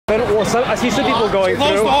Well, I see some people going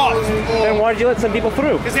through. Off. Then why did you let some people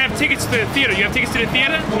through? Because they have tickets to the theater. You have tickets to the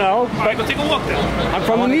theater? No. All right, go take a look then. I'm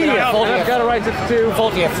from the media. I've got a right to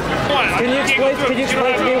 40th. Can you explain to me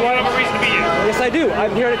what? You don't have a reason to be here. Yes, I do.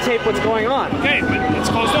 I'm here to tape what's going on. Okay, but it's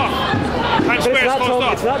closed off. Times Square is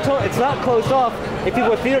closed off. It's not closed off if people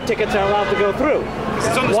with theater tickets are allowed to go through.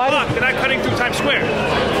 It's on this block. They're not cutting through Times Square.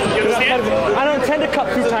 You understand? I don't intend to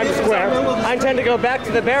cut through Times Square. I intend to go back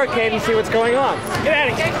to the barricade and see what's going on. Get out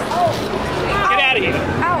of here. Get out of here.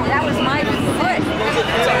 Oh, that was my foot.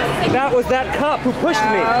 That was that cop who pushed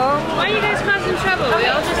me. Why are you guys causing trouble? We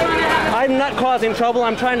all just want to have I'm not causing trouble.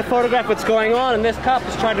 I'm trying to photograph what's going on, and this cop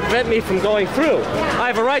is trying to prevent me from going through. I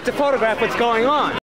have a right to photograph what's going on.